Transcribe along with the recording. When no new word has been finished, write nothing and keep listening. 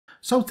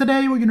So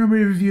today we're going to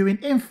be reviewing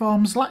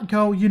Inform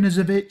Zlatko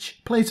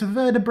Junuzovic, plays for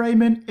Werder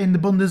Bremen in the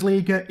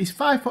Bundesliga. He's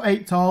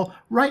 5'8" tall,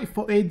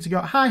 right-footed, he's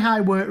got high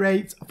work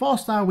rates,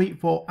 4-star weak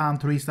foot and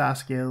 3-star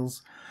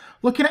skills.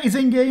 Looking at his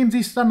in-games,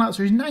 his standouts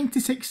are his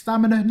 96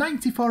 stamina,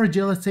 94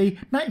 agility,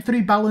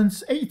 93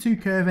 balance, 82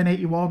 curve and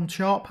 81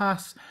 short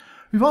pass.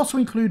 We've also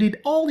included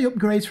all the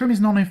upgrades from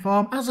his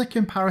non-inform as a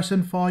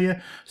comparison for you,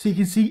 so you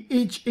can see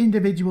each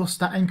individual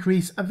stat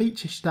increase of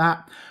each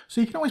stat.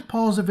 So you can always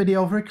pause the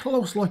video for a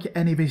close look at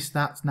any of his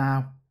stats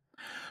now.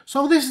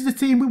 So this is the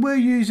team we were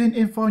using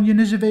Inform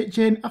Junuzovic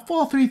in, a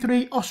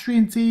 4-3-3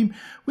 Austrian team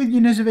with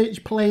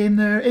Junuzovic playing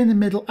there in the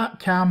middle at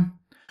cam.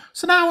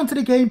 So now onto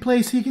the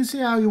gameplay so you can see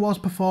how he was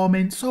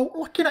performing. So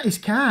looking at his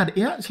card,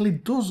 he actually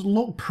does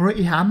look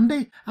pretty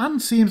handy and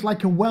seems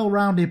like a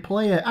well-rounded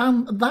player,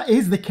 and that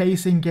is the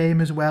case in game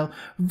as well.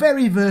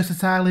 Very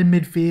versatile in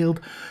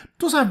midfield,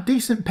 does have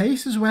decent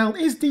pace as well,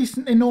 is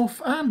decent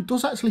enough and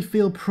does actually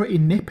feel pretty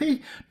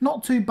nippy,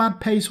 not too bad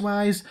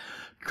pace-wise.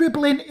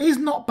 Dribbling is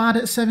not bad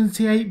at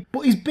 78,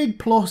 but his big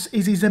plus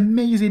is his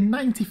amazing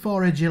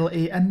 94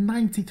 agility and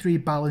 93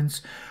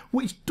 balance,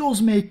 which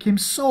does make him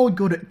so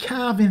good at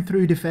carving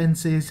through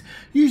defences.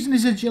 Using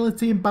his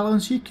agility and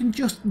balance, you can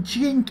just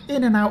jink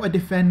in and out of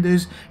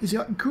defenders. He's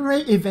got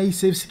great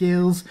evasive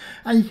skills,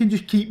 and you can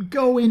just keep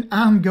going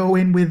and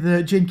going with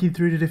jinking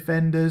through the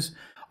defenders.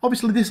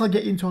 Obviously this will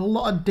get you into a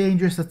lot of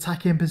dangerous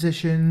attacking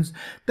positions.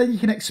 Then you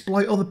can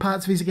exploit other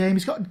parts of his game.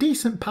 He's got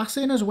decent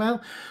passing as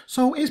well,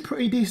 so he's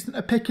pretty decent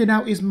at picking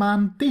out his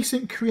man,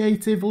 decent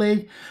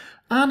creatively,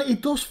 and he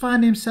does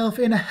find himself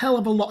in a hell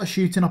of a lot of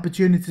shooting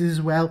opportunities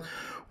as well.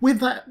 With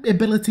that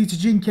ability to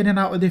jink in and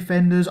out of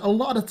defenders, a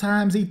lot of the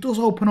times he does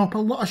open up a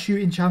lot of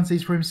shooting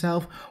chances for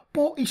himself,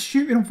 but his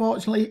shooting,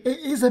 unfortunately, it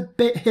is a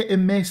bit hit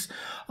and miss.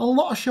 A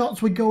lot of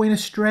shots were going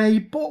astray,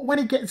 but when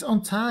he gets it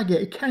on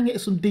target, he can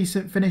get some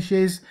decent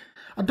finishes.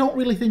 I don't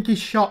really think his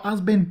shot has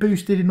been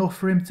boosted enough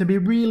for him to be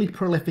really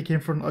prolific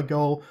in front of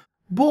goal,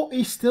 but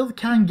he still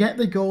can get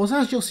the goals.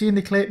 As you'll see in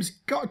the clips,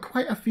 got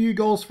quite a few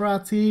goals for our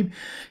team.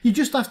 You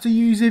just have to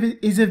use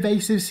his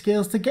evasive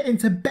skills to get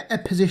into better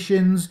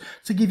positions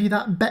to give you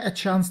that better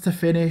chance to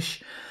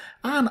finish.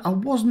 And I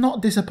was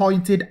not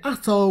disappointed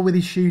at all with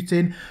his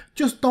shooting.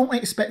 Just don't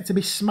expect to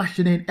be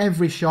smashing in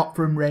every shot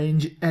from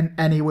range and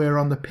anywhere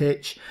on the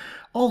pitch.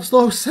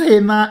 Also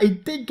saying that, he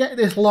did get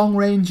this long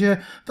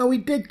ranger, though he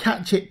did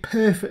catch it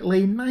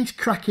perfectly. Nice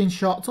cracking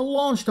shot to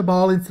launch the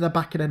ball into the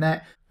back of the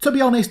net. To be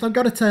honest, I've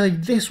got to tell you,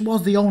 this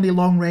was the only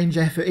long range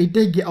effort he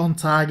did get on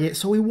target,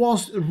 so he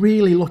was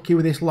really lucky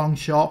with this long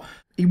shot.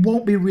 He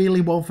won't be really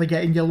one for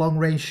getting your long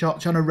range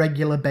shots on a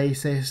regular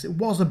basis. It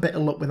was a bit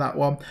of luck with that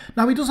one.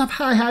 Now he does have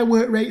high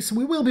work rates, so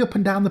he will be up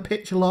and down the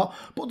pitch a lot,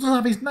 but does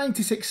have his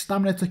 96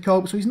 stamina to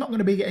cope, so he's not going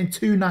to be getting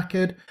too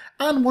knackered.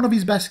 And one of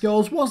his best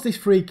goals was this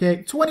free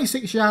kick,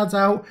 26 yards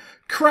out,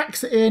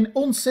 cracks it in,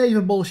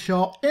 unsavable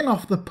shot, in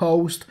off the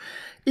post.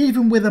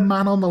 Even with a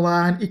man on the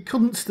line, he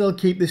couldn't still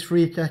keep this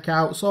free kick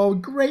out. So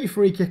great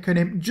free kick on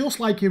him, just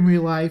like in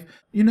real life.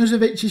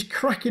 Junuzovic is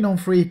cracking on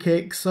free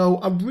kicks, so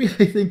I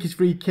really think his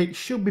free kick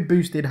should be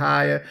boosted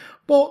higher,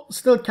 but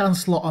still can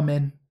slot him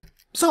in.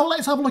 So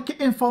let's have a look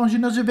at Inform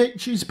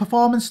Junuzovic's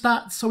performance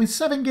stats. So in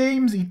 7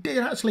 games, he did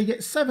actually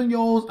get 7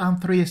 goals and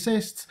 3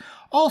 assists.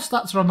 All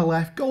stats are on the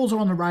left, goals are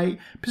on the right.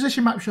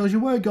 Position map shows you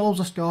where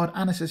goals are scored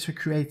and assists were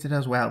created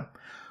as well.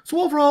 So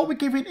overall, we're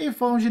giving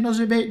Inform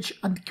Junuzovic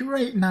a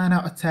great 9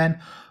 out of 10.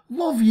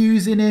 Love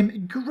using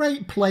him,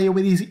 great player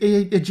with his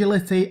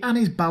agility and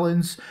his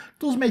balance.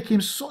 Does make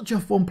him such a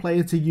fun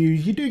player to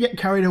use. You do get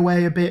carried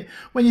away a bit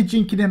when you're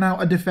jinking in and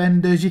out of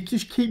defenders. You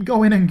just keep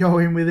going and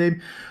going with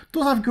him.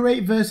 Does have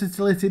great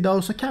versatility though,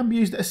 so can be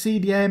used at a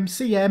CDM,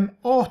 CM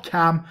or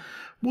cam.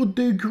 Would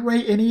do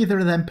great in either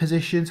of them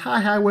positions.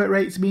 High work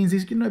rates means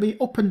he's going to be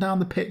up and down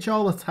the pitch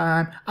all the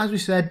time. As we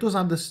said, does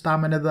have the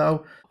stamina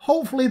though.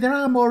 Hopefully there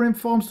are more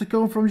informs to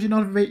come from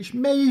Junuzovic.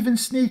 May even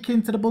sneak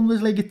into the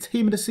Bundesliga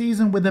team of the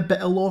season with a bit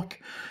of luck.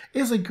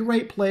 Is a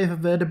great player for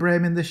Werder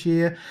Bremen this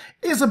year.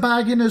 Is a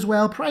bargain as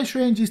well. Price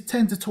range is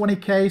 10 to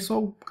 20k,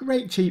 so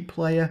great cheap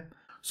player.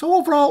 So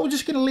overall, we're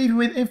just going to leave you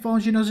with Inform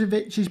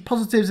Junuzovic's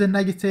positives and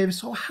negatives.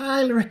 So I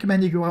highly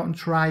recommend you go out and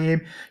try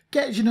him.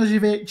 Get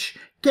Junuzovic,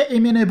 get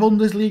him in a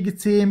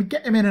Bundesliga team,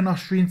 get him in an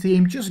Austrian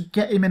team, just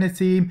get him in a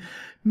team.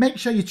 Make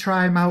sure you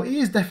try him out. He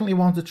is definitely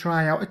one to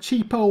try out. A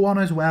cheapo one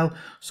as well.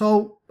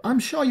 So I'm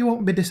sure you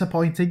won't be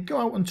disappointed. Go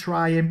out and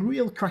try him.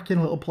 Real cracking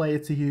little player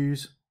to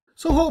use.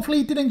 So hopefully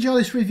you did enjoy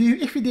this review.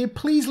 If you did,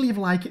 please leave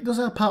a like. It does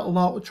help out a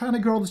lot. We're trying to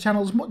grow the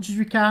channel as much as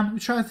we can. We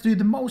try to do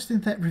the most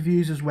in-depth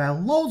reviews as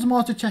well. Loads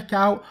more to check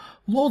out.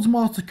 Loads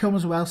more to come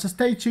as well. So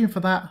stay tuned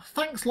for that.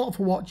 Thanks a lot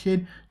for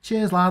watching.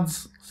 Cheers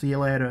lads. See you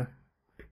later.